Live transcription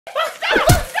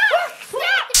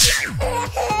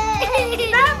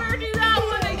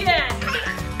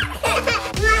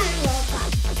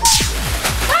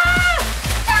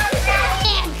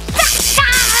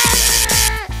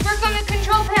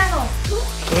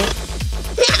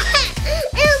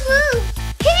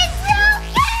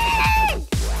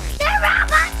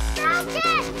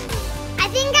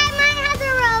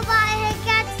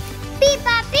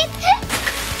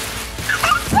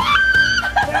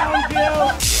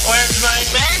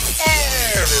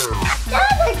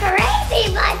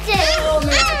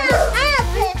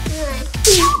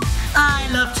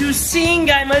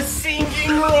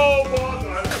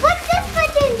robot. What's this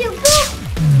button do? Give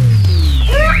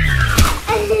it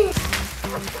to me.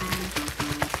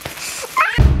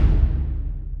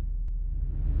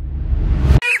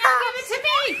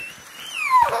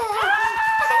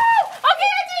 Okay,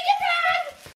 I take it back.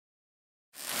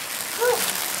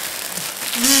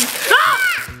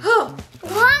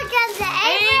 Look at the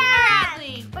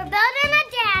Adley. We're building a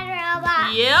dad robot.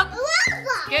 Yep.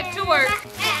 Get to work.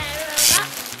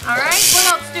 All right. What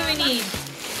else do we need?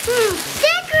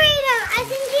 Decorator. I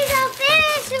think he's all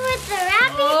finished with the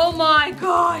wrapping. Oh my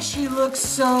gosh, he looks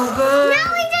so good.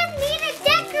 Now we just need to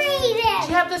decorate Do it.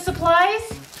 you have the supplies?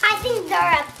 I think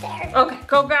they're up there. Okay,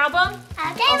 go grab them.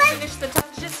 Okay, I'll let's. finish the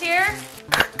touches here.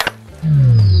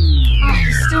 Oh,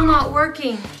 he's still not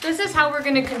working. This is how we're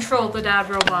gonna control the dad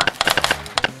robot.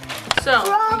 So, we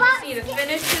just need to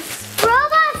finish his...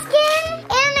 Robot skin, and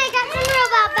I got some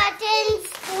robot buttons.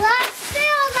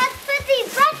 Let's put these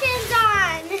buttons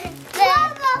on. The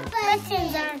robot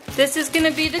buttons on. This is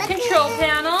gonna be the control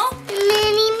panel.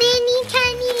 Many,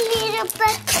 tiny little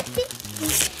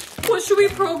buttons. What should we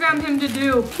program him to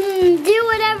do? Do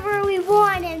whatever we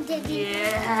want him to do.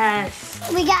 Yes.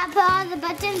 We gotta put all the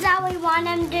buttons that we want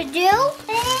him to do.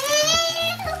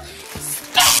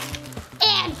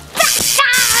 And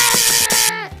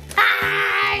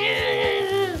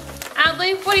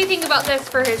Adley, what do you think about this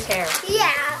for his hair?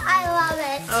 yeah, I love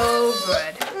it. Oh,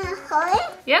 good.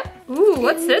 Yep. Ooh,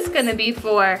 what's this gonna be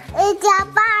for? It's a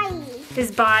body.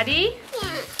 His body?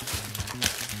 Yeah.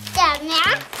 Down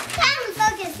there. I'm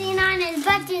focusing on his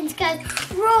buttons because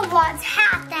robots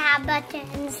have to have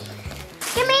buttons.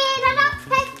 Give me the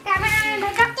pick.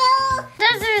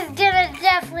 This is gonna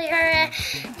definitely hurt.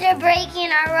 They're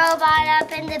breaking our robot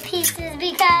up into pieces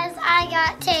because I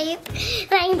got tape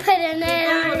and I put it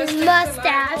on his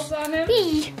mustache.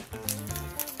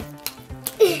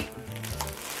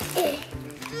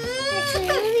 Actually,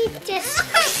 let me just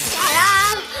shut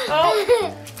up. Oh.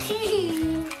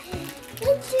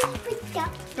 Let's just put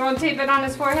that. You want to tape it on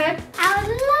his forehead? I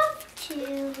would love to.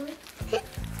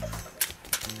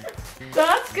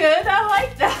 That's good. I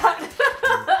like that.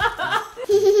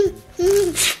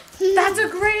 That's a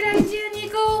great idea,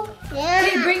 Niko. Yeah.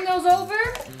 Can you bring those over?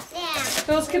 Yeah.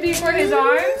 Those could be for his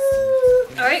arms.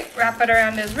 All right, wrap it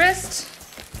around his wrist.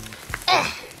 All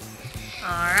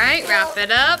right, wrap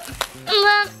it up.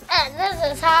 Mom, this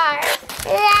is hard.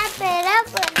 Wrap it up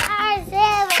with our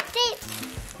silver tape.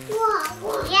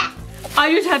 What? Yeah.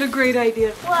 I just had a great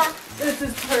idea. What? This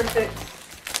is perfect.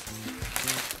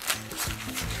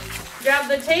 Grab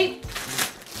the tape.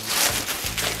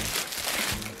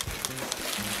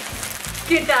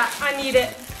 Get that. I need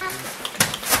it.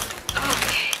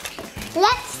 Okay.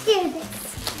 Let's do this.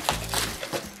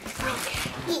 Okay.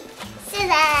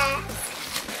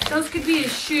 Scissors. Those could be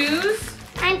his shoes.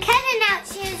 I'm cutting out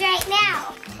shoes right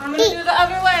now. I'm gonna do the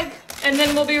other leg, and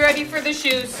then we'll be ready for the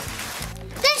shoes.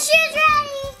 The shoes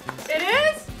ready. It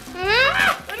is? Let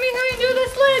me help you do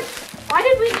this lid. Why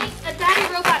did we make a daddy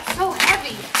robot so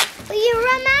heavy? Well, you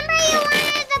remember you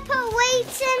wanted to put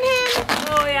weights in him?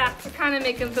 Oh yeah, to kind of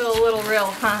make him feel a little real,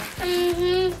 huh?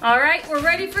 Mm-hmm. All right, we're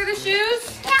ready for the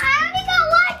shoes? Yeah, I only got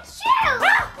one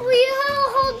shoe. Will you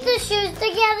hold the shoes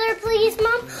together, please,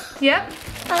 Mom? Yep.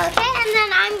 Okay, and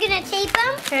then I'm gonna tape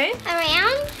them Okay.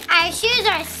 around. Our shoes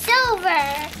are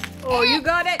silver. Oh, you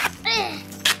got it.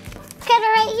 Cut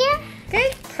it right here. Okay,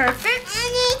 perfect. I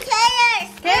need colors.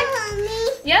 Okay.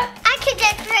 Yep. I could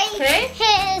decorate Okay.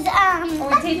 his Are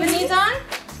we taping these on?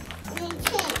 buttons.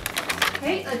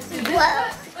 Okay, let's do this.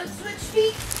 Whoa. Let's switch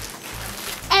feet.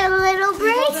 And a little Can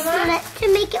you hold them bracelet to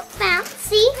make it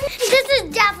bouncy. This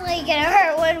is definitely gonna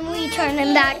hurt when we turn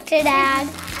him back to Dad.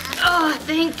 Oh,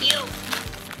 thank you.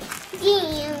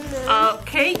 Damn.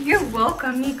 Okay, you're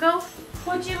welcome, Niko.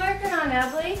 What you working on,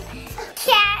 Adley?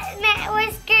 Cat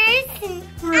whiskers.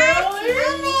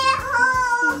 Really?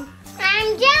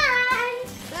 I'm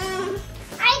done.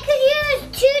 I could use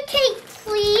 2 tapes,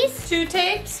 please. 2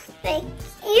 tapes? Thank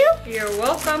you. You're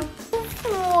welcome.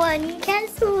 1 cat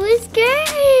whisker.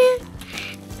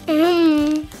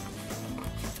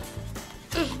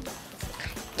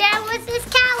 That was his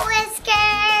cat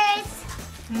whiskers.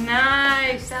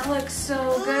 Nice. That looks so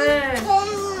good.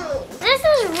 This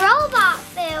is robot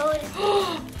food.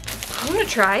 I'm gonna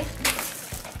try.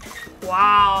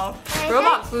 Wow.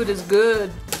 Robot food is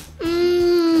good.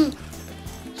 Mmm.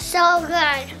 So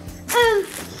good.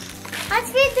 Let's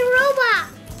feed the robot.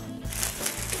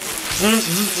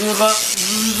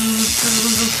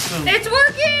 It's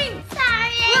working!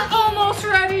 Sorry. We're almost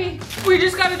ready. We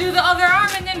just gotta do the other arm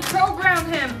and then program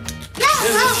him. No.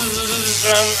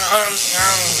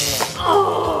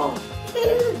 Oh.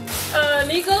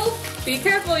 Niko, Be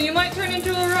careful, you might turn into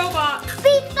a robot.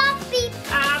 Beep, bop, beep.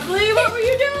 Adley, what were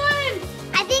you doing?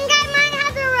 I think I might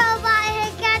have a robot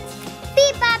hiccups.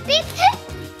 Beep, bop, beep.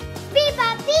 Beep,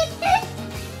 bop, beep.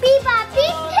 Beep, bop,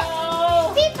 beep.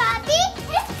 Oh, Beep, bop, beep.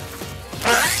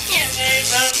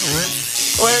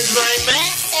 Where's my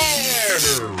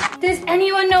master? does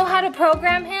anyone know how to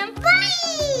program him?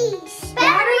 Batteries!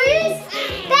 Batteries?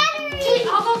 Batteries!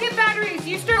 I'll go get batteries.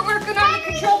 You start working on the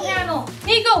control panel.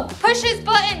 Niko, push his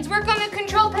buttons. Work on the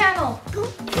control panel.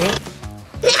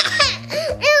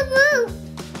 It moves.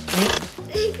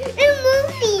 It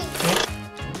moves.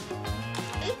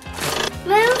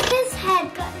 Move his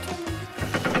head button.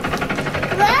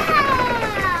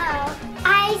 Wow!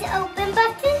 Eyes open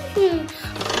button.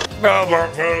 Robot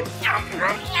food.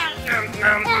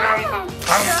 Robot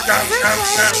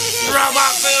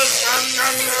food.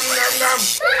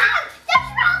 This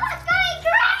robot's going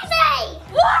crazy!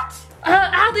 What?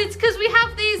 Adley, it's because we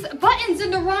have these buttons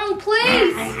in the wrong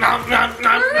place. Robot food.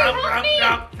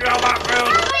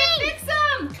 Fix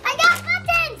them. I got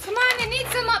buttons! Come on, I need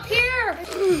some up here.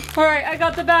 All right, I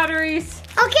got the batteries.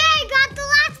 Okay, got the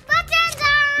last buttons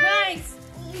on! Nice.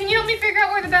 Can you help me figure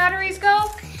out where the batteries go?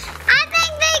 I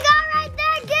think they got right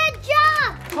there. Good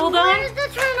job! Hold on. Where's the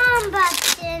turn on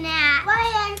button at?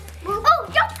 Where? Oh,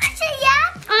 don't push it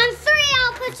yet! On 3,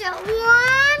 I'll push it.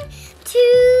 1,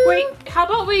 2... Wait, how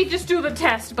about we just do the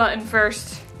test button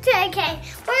first? Okay,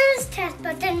 where's the test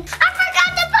button? I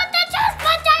forgot to put the test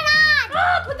button on!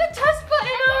 Ah, put the test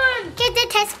button on. Get the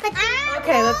test button.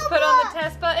 Okay, let's put on the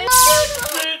test button.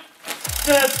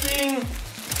 Testing.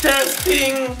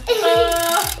 Testing.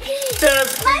 Let's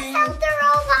Testing. help the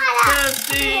robot out.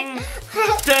 Testing.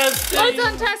 Testing. Oh, it's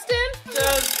on testing.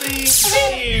 Testing.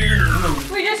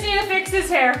 We just need to fix his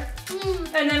hair.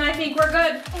 And then I think we're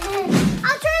good. I'll turn the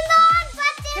on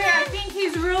button. Okay, I think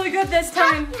he's really good this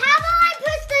time. How about I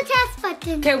push the test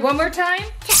button? Okay, one more time.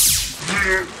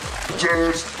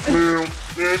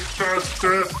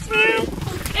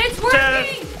 It's working.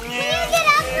 Can you get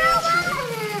up,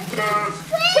 robot?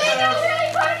 Please, I'm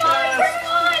ready. Turn it on. Turn it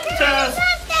on. Test.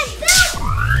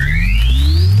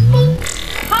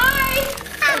 Hi.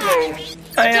 Hello.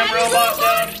 I am Robot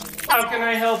Dad. How can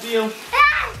I help you?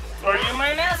 Are you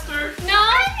my master? No.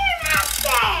 I'm your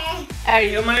master. Are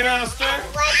you my master?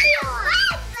 What do you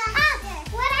want?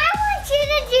 What I want you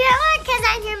to do, because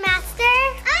I'm your master.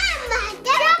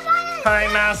 Jump on the Hi,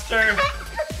 master.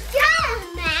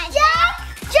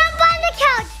 Jump on the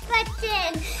couch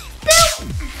button. Boop.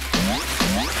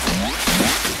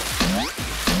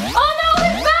 Oh no,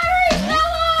 his battery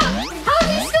fell off. How is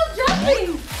he still jumping?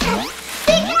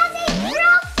 Because he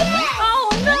broke it. Oh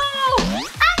no.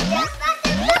 I'm just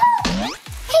button. Boop.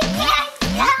 He can't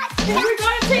stop. We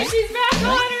gotta take these back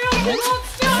on or else he won't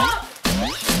stop.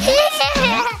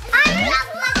 I'm not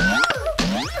button.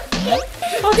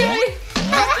 Okay,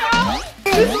 watch out.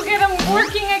 This will get him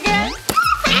working again.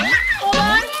 Hold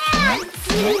on.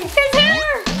 His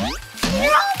hair. Oh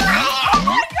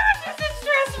my gosh, this is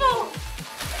stressful.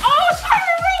 Oh,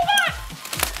 sorry, robot.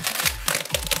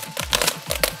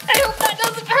 I hope that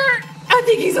doesn't hurt. I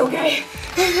think he's okay.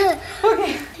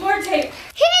 Okay, more tape.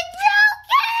 He's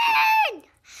broken!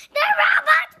 The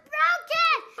robot's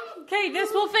broken! Okay, this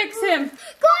will fix him.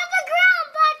 Go on the ground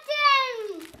button!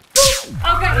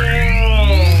 Okay.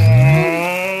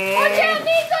 Watch out,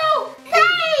 Niko.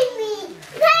 Play me!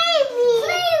 Play me!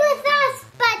 Play with us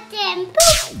button!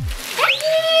 Boop!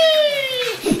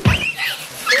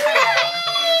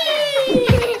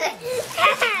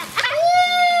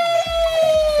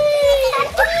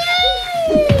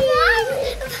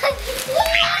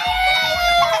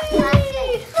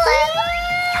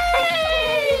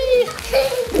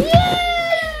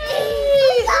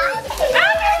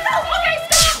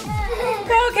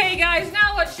 Okay, guys,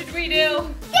 now what should we do?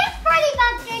 This pretty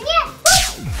button, yeah!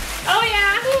 Boop! Oh,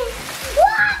 yeah.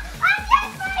 What? I'm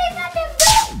just pretty button!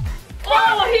 Boop!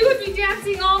 Oh, he would be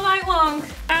dancing all night long.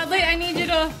 Adley, I need you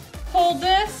to hold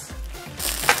this.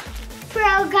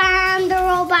 Program the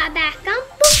robot back on.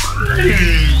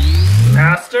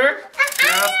 Master?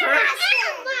 Master?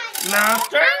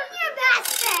 Master? I'm your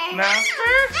master.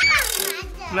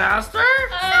 Master? Master?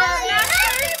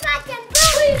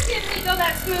 Please give Niko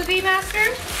that smoothie, Master.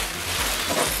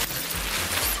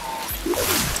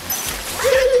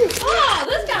 Oh,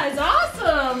 this guy's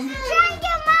awesome. Try and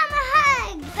give Mom a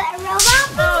hug, but robot.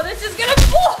 Oh, this is gonna.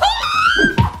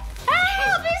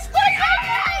 Help! He's squishing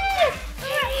me!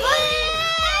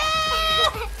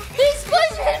 He's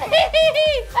squishing me!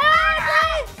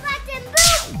 Button,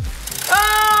 boop.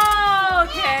 Oh,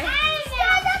 okay.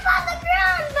 Stand up on the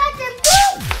ground, button,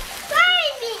 boop.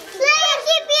 Find me. Let us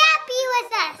keep you happy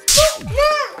with us. Boop.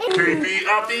 No. Okay,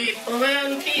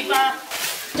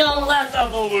 Don't let the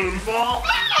balloon fall.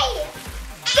 Hey!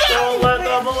 Don't let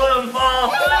the balloon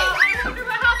fall. I wonder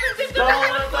what happens if the Don't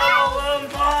balloon let the falls. balloon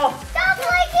fall. Don't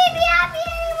play keep me happy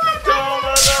anymore, Don't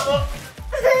let the balloon.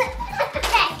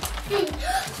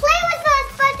 Play with us,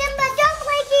 Button, but don't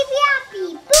play keep me happy.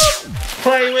 Boop.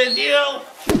 Play with you.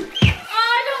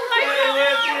 I don't like Play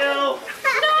with you.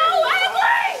 No,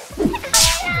 Adley!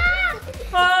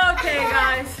 Okay,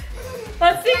 guys.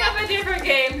 Let's think of a different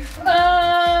game. Give me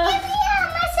a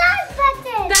massage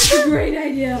button. That's a great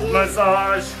idea.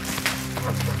 Massage.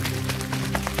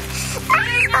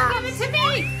 Give it to me.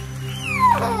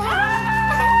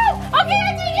 Okay,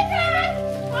 I take it back.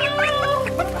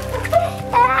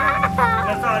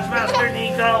 Massage Master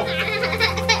Niko.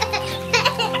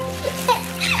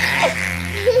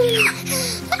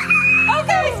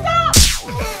 Okay, stop.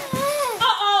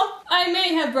 Uh-oh, I may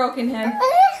have broken him.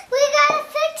 We gotta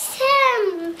fix him.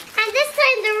 And this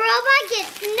time the robot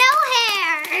gets no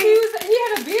hair. He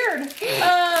had a beard.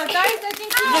 Guys, I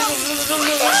think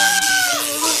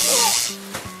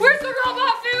where's the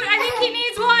robot food? I think he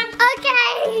needs one. Okay.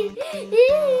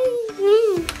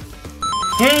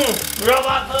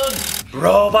 Robot food.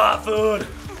 Robot food.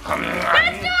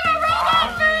 That's not a robot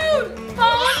food. Oh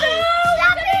no!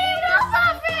 Stop eating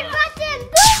robot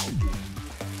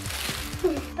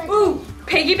food, Button. Ooh,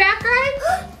 piggyback ride?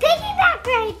 Piggyback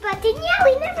ride button. Yeah,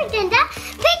 we never done that.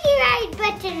 Piggy ride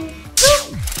button. Boop.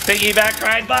 Piggyback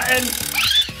ride button.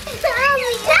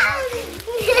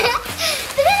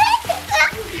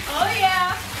 Oh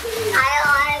yeah. I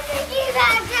want a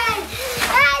piggyback ride.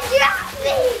 Drop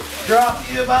me. Drop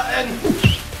you button.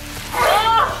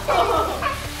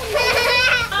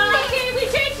 Okay, we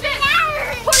changed it.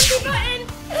 Horsey button.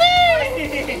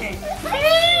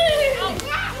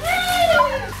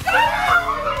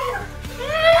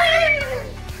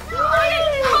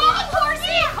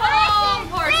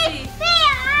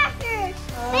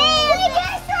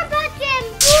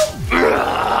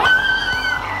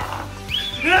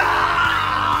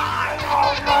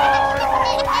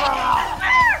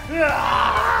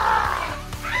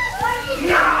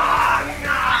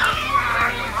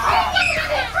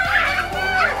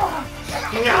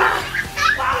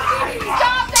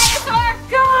 Stop, dinosaur!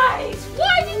 Guys,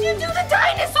 why did you do the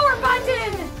dinosaur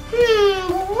button?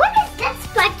 What does this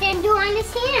button do on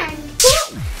his hand?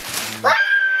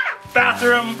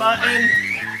 Bathroom button.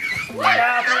 What?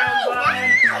 Bathroom No, button.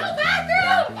 no,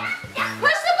 bathroom!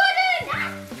 Push the button!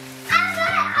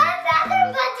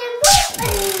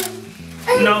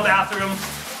 No bathroom.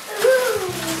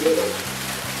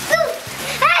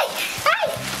 Hey!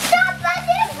 Stop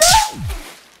button!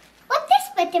 What this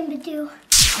button would do?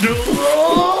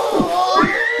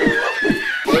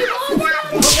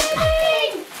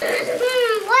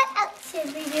 What else should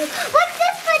we do? What's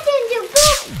this button do?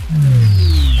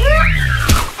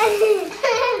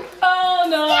 Oh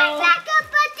no! Back up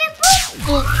button.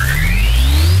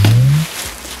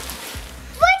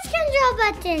 Voice control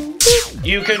button.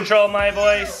 You control my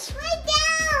voice. Lay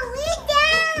down.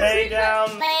 Lay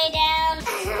down. Lay down.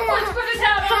 Let's put his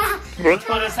hat on. Let's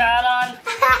put his hat on.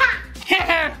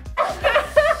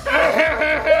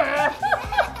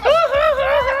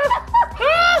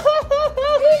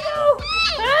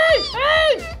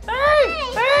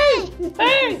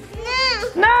 Hey!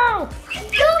 No!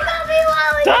 Don't call me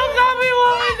while we Don't call me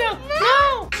while we do. No!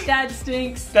 Dad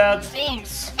stinks. That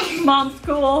stinks. Mom's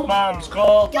cool. Mom's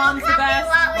cool. Mom's the best.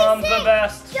 Mom's the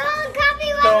best. Don't copy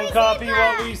what Don't we copy say,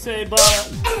 what we say, but.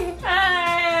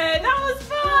 Hey, that was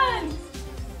fun.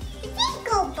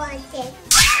 Tinkle button.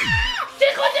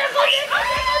 Tickle, tickle, tickle,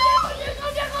 tickle,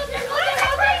 tickle, tickle,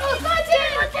 tickle,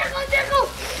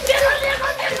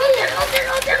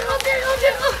 tickle, tickle,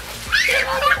 tickle,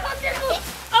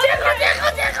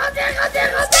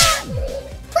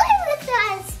 Play with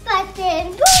us, button.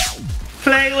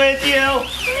 Play with you.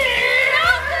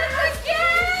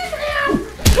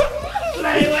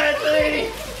 Play with me.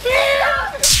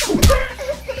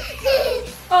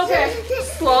 Okay,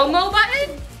 slow-mo button.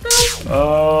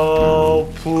 Oh,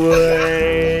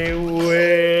 play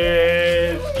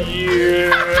with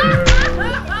you.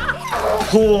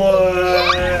 Play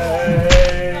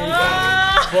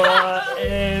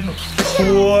button.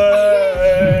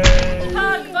 Play.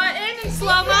 Hug button and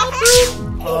slow-mo.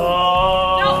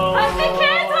 Oh. No, hug the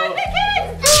kids, hug the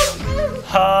kids.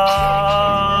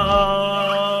 Hug.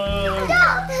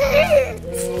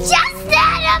 Just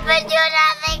stand up and do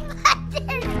nothing,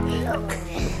 button.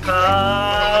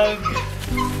 Hug.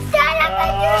 Stand up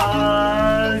and do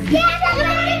Hug. Stand up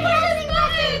and do nothing,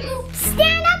 button.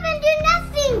 Stand up and do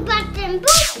nothing, button.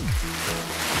 Boop.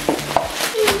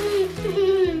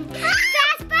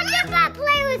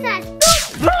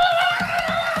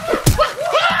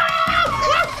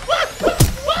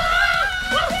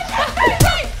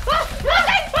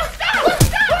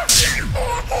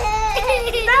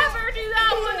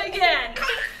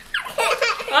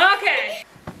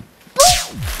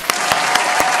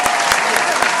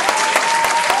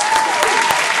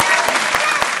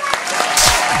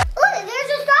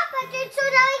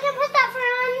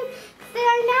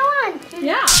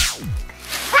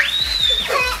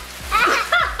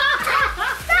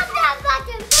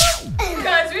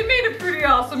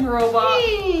 robot.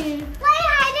 Play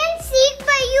hide and seek,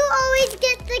 but you always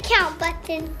get the count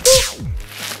button.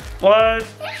 1,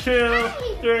 2,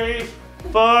 3,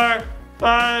 4,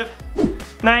 5,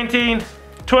 19,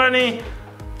 20.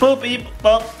 Boop, beep,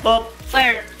 boop, boop.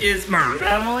 Where is my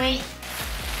family?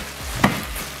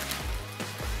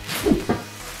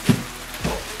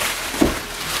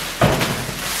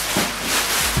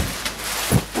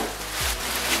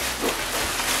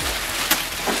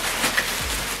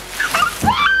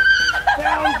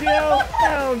 Found Jill!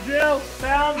 Found Jill!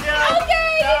 Found Jill! Okay,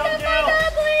 you can find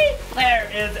Adley. Where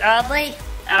is Adley?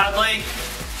 Adley.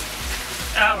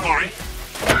 Adley.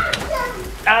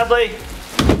 Adley.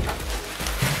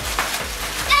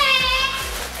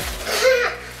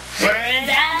 Where is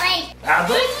Adley?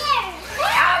 Adley?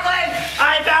 Adley!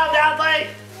 I found Adley!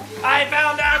 I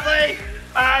found Adley!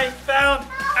 I found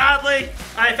Adley!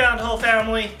 I found whole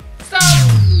family. Stop.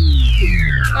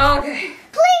 Okay.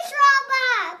 Police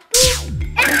robot!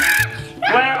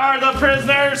 Where are the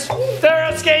prisoners? They're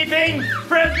escaping!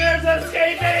 Prisoners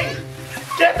escaping!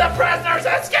 Get the prisoners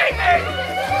escaping!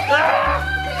 Ah!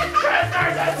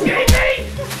 Prisoners escaping!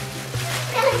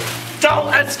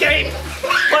 Don't escape!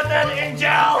 Put them in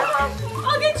jail!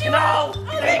 I'll get you No! out.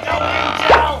 They go in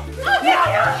jail! I'll get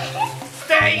you out.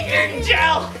 Stay in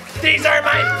jail! These are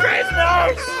my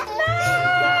prisoners!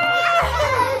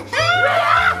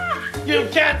 You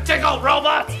can't tickle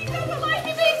robots! Why are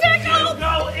you being tickled?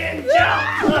 Go in jail!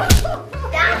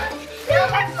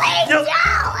 Never play No.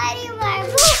 Joe anymore.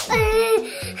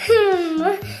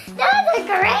 That's a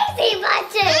crazy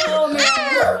button. Oh,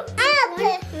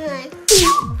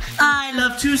 I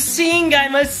love to sing.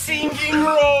 I'm a singing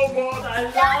robot. I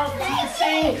love to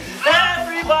sing.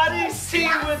 Everybody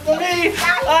sing with me.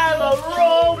 I'm a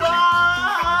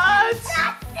robot.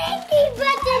 Stop thinking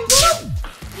button.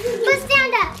 Let's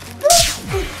stand up.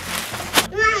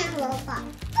 I'm a robot.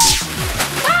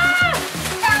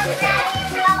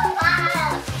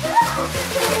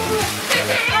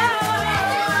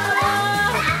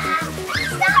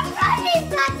 Stop running,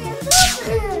 button.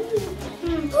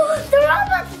 The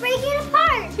robot's breaking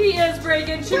apart. He is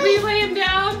breaking. Should we lay him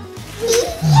down?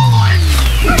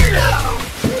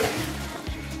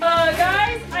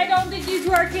 Guys, I don't think he's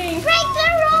working. Break the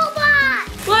robot.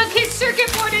 Look, his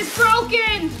circuit board is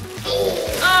broken.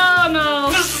 Oh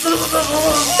no.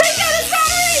 Take out his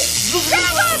battery!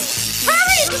 Grab him!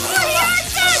 Hurry! Before he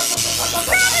hurts us!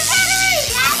 Grab his battery!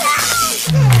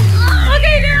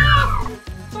 Okay, now!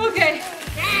 Okay.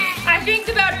 I think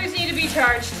the batteries need to be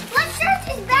charged. Let's search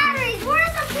his batteries.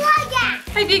 Where's the plug at?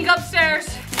 I think upstairs.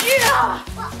 Yeah!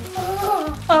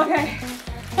 Okay.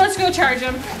 Let's go charge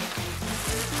him.